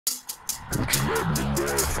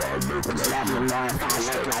Love me more if I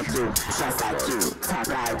look like you, just like you, talk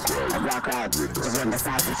like, and walk like. Just when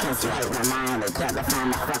besides the kiss, you hate my mind. It can't define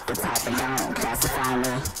the fuck the type and don't classify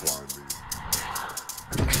me.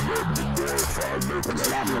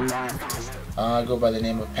 I go by the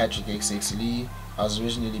name of Patrickxxlee. I was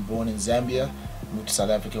originally born in Zambia, moved to South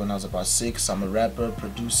Africa when I was about 6. I'm a rapper,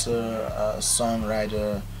 producer,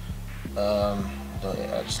 songwriter. I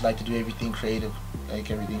just like to do everything creative. Like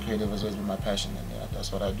everything creative has always been my passion, and yeah,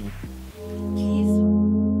 that's what I do.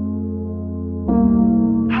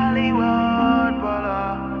 Hollywood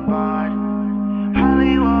Boulevard,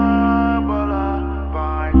 Hollywood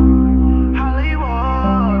Boulevard,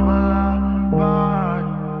 Hollywood Boulevard.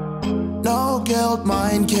 No guilt,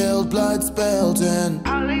 mind killed, blood spilled in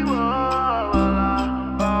Hollywood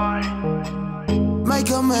Boulevard. Make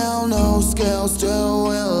a meal, no skill, still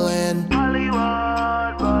willing.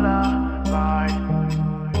 Hollywood Boulevard.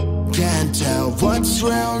 Can't tell what's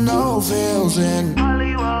real, no feels in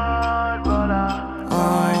Hollywood Boulevard.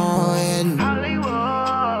 in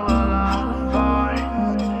Hollywood Boulevard.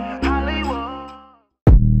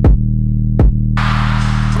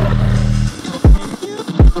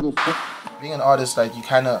 Hollywood. Being an artist, like you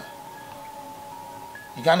kind of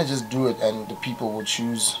just do it, and the people will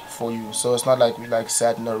choose for you. So it's not like we like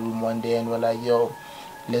sat in a room one day and we're like, yo,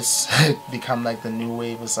 let's become like the new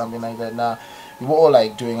wave or something like that. Nah, we were all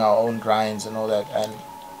like doing our own grinds and all that, and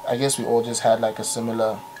I guess we all just had like a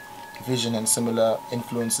similar vision and similar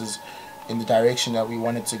influences in the direction that we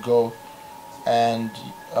wanted to go. And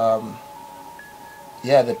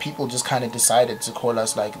yeah, the people just kind of decided to call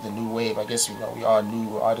us like the new wave. I guess, you know, we are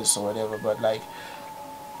new artists or whatever, but like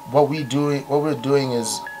what we're doing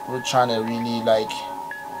is we're trying to really like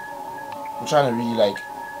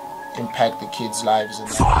impact the kids' lives. And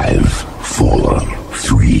 5, 4,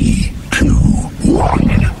 3, 2,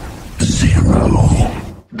 1, 0.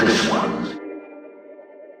 This one.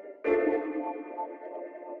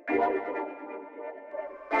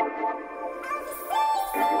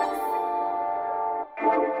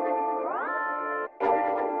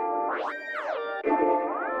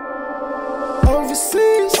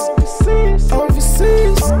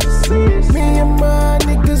 overseas. Me and my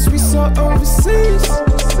niggas, we so overseas.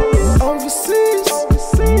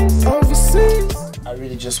 I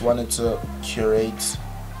really just wanted to curate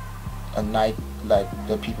a night like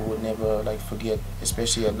that people would never like forget,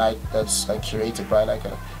 especially a night that's like curated by like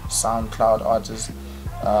a SoundCloud artist.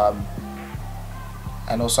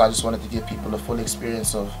 And also I just wanted to give people a full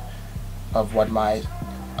experience of what my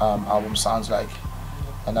album sounds like,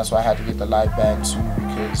 and that's why I had to get the live band too,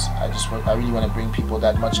 because I really want to bring people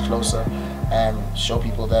that much closer and show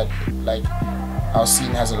people that like our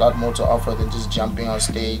scene has a lot more to offer than just jumping on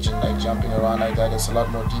stage and like jumping around like that. It's a lot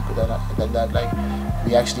more deeper than that. Like,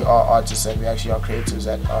 we actually are artists and we actually are creatives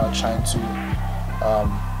that are trying to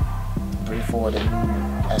bring forward a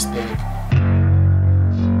new aesthetic